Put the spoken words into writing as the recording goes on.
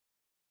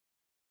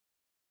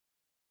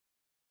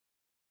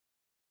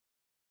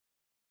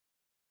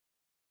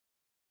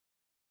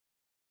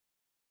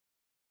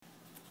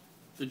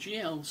The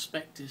GL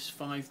Spectis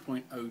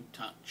 5.0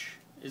 Touch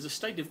is a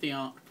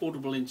state-of-the-art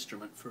portable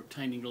instrument for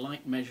obtaining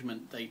light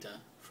measurement data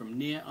from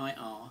near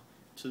IR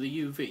to the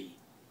UV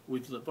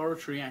with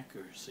laboratory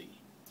accuracy.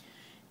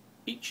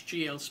 Each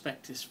GL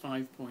Spectis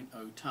 5.0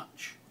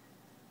 Touch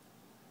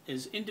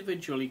is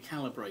individually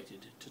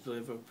calibrated to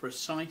deliver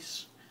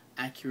precise,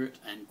 accurate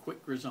and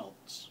quick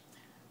results,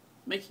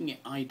 making it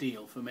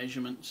ideal for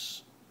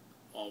measurements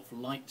of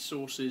light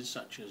sources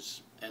such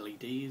as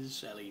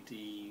LEDs,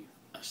 LED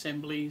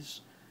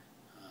assemblies,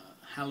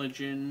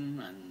 halogen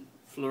and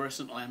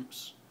fluorescent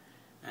lamps,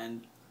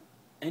 and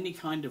any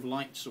kind of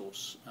light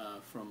source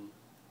from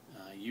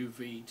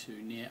UV to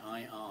near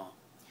IR.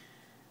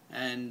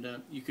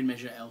 And you can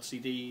measure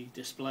LCD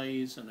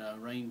displays and a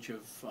range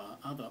of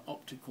other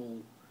optical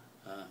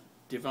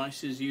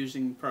devices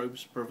using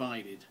probes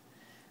provided.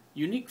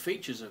 Unique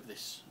features of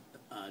this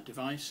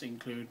device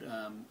include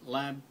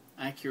lab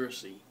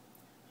accuracy.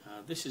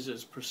 This is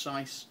as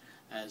precise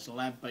as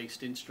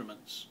lab-based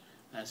instruments,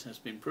 as has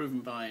been proven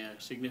by a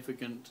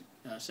significant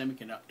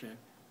semiconductor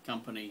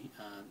company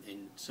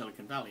in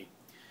Silicon Valley.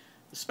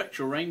 The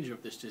spectral range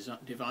of this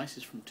device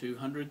is from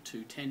 200 to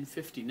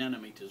 1050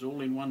 nanometers, all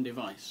in one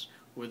device,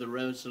 with a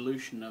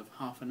resolution of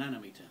half a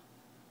nanometer.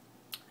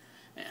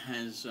 It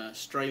has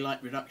stray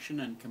light reduction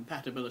and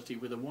compatibility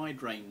with a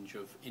wide range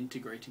of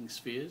integrating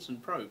spheres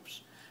and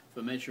probes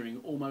for measuring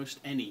almost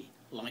any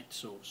light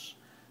source,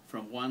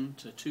 from 1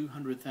 to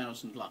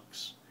 200,000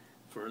 lux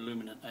for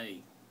illuminant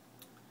A.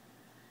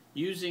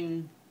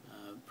 Using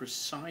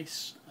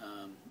precise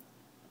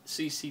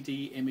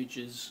CCD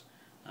images,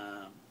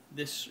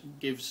 this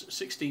gives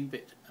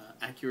 16-bit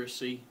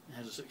accuracy. It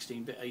has a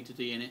 16-bit A to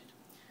D in it,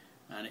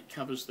 and it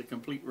covers the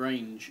complete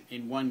range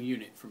in one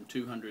unit from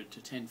 200 to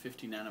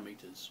 1050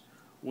 nanometers,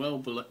 well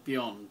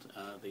beyond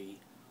the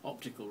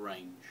optical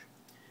range.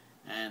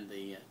 And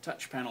the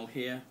touch panel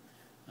here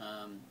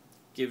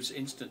gives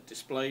instant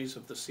displays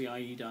of the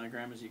CIE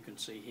diagram, as you can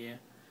see here,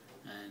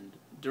 and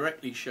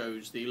directly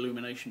shows the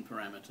illumination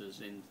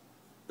parameters in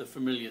the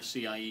familiar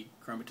CIE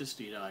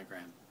chromaticity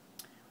diagram.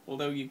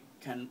 Although you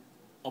can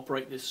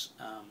operate this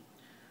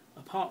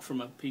apart from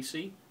a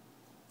PC,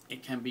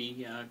 it can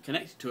be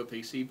connected to a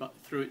PC but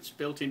through its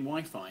built-in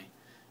Wi-Fi,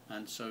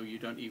 and so you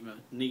don't even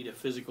need a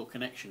physical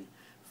connection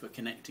for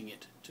connecting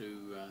it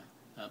to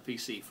a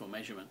PC for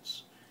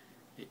measurements.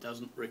 It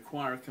doesn't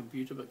require a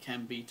computer but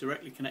can be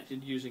directly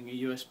connected using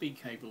a USB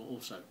cable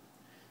also,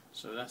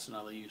 so that's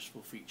another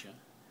useful feature.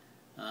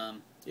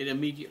 It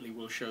immediately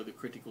will show the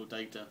critical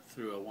data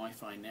through a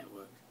Wi-Fi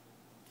network,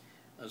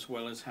 as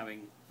well as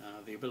having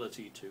the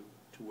ability to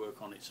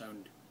work on its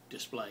own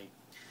display.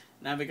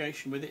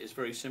 Navigation with it is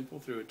very simple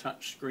through a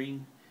touch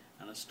screen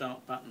and a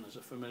start button as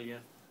a familiar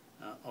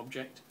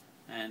object,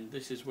 and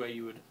this is where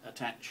you would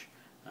attach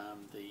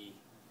the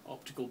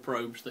optical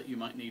probes that you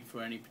might need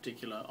for any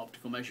particular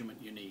optical measurement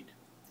you need.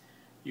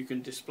 You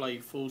can display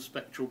full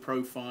spectral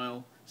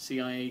profile,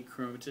 CIA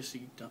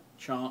chromaticity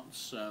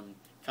charts,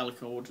 color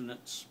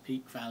coordinates,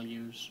 peak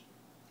values,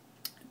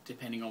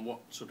 depending on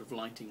what sort of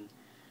lighting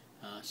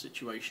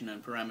situation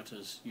and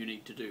parameters you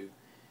need to do.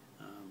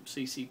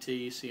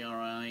 CCT,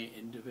 CRI,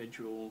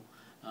 individual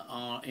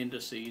R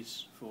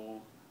indices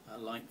for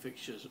light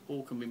fixtures,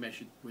 all can be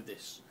measured with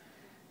this.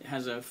 It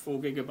has a 4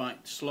 GB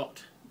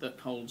slot that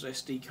holds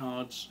SD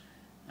cards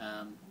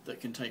that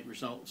can take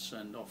results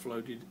and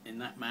offloaded in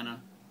that manner,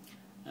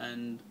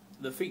 and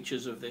the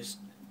features of this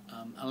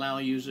allow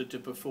a user to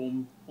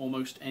perform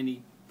almost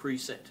any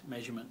preset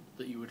measurement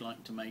that you would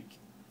like to make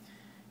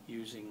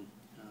using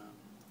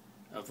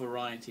a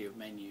variety of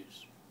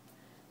menus.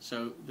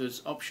 So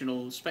there's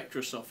optional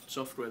Spectrophotometer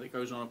software that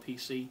goes on a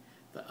PC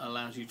that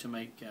allows you to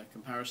make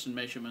comparison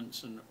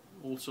measurements and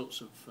all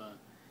sorts of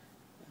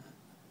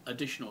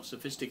additional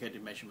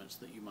sophisticated measurements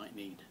that you might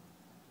need.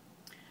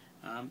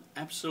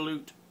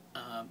 Absolute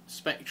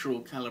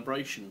spectral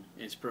calibration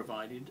is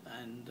provided,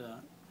 and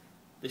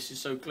this is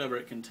so clever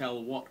it can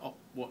tell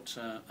what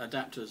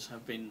adapters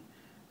have been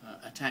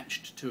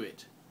attached to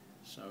it.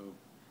 So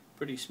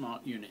pretty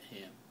smart unit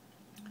here.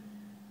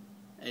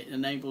 It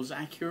enables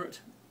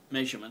accurate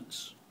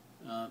measurements,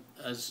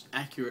 as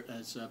accurate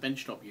as a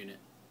benchtop unit,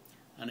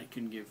 and it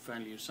can give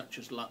values such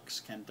as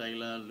lux,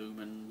 candela,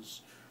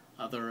 lumens,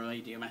 other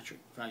radiometric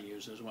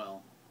values as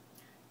well,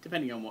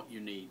 depending on what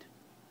you need.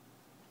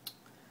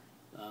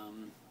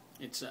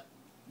 It's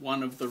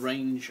one of the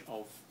range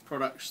of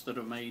products that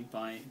are made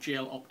by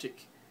GL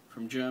Optic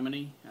from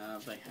Germany.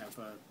 They have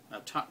a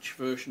touch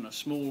version, a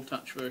small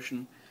touch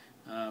version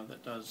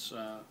that does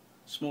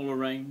smaller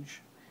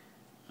range,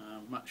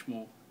 much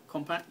more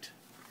compact.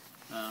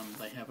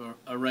 They have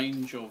a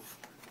range of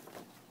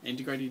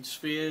integrated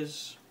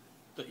spheres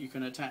that you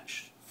can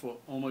attach for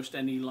almost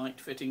any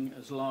light fitting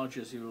as large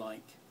as you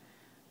like,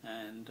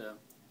 and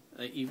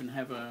they even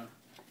have a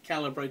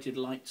calibrated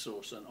light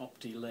source, an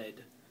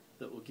Opti-LED,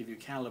 that will give you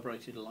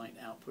calibrated light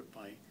output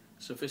by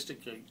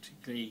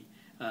sophisticatedly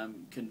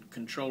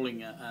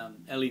controlling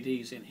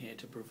LEDs in here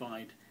to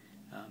provide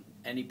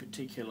any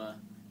particular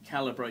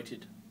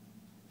calibrated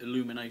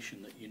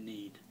illumination that you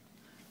need.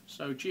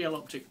 So GL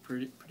Optic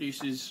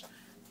produces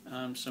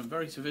some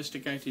very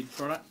sophisticated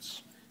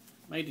products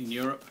made in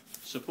Europe,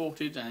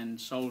 supported and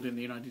sold in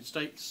the United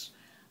States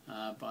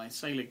by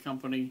Saelig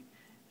Company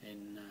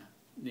in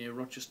near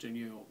Rochester,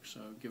 New York.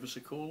 So give us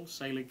a call,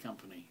 Saelig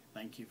Company.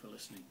 Thank you for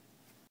listening.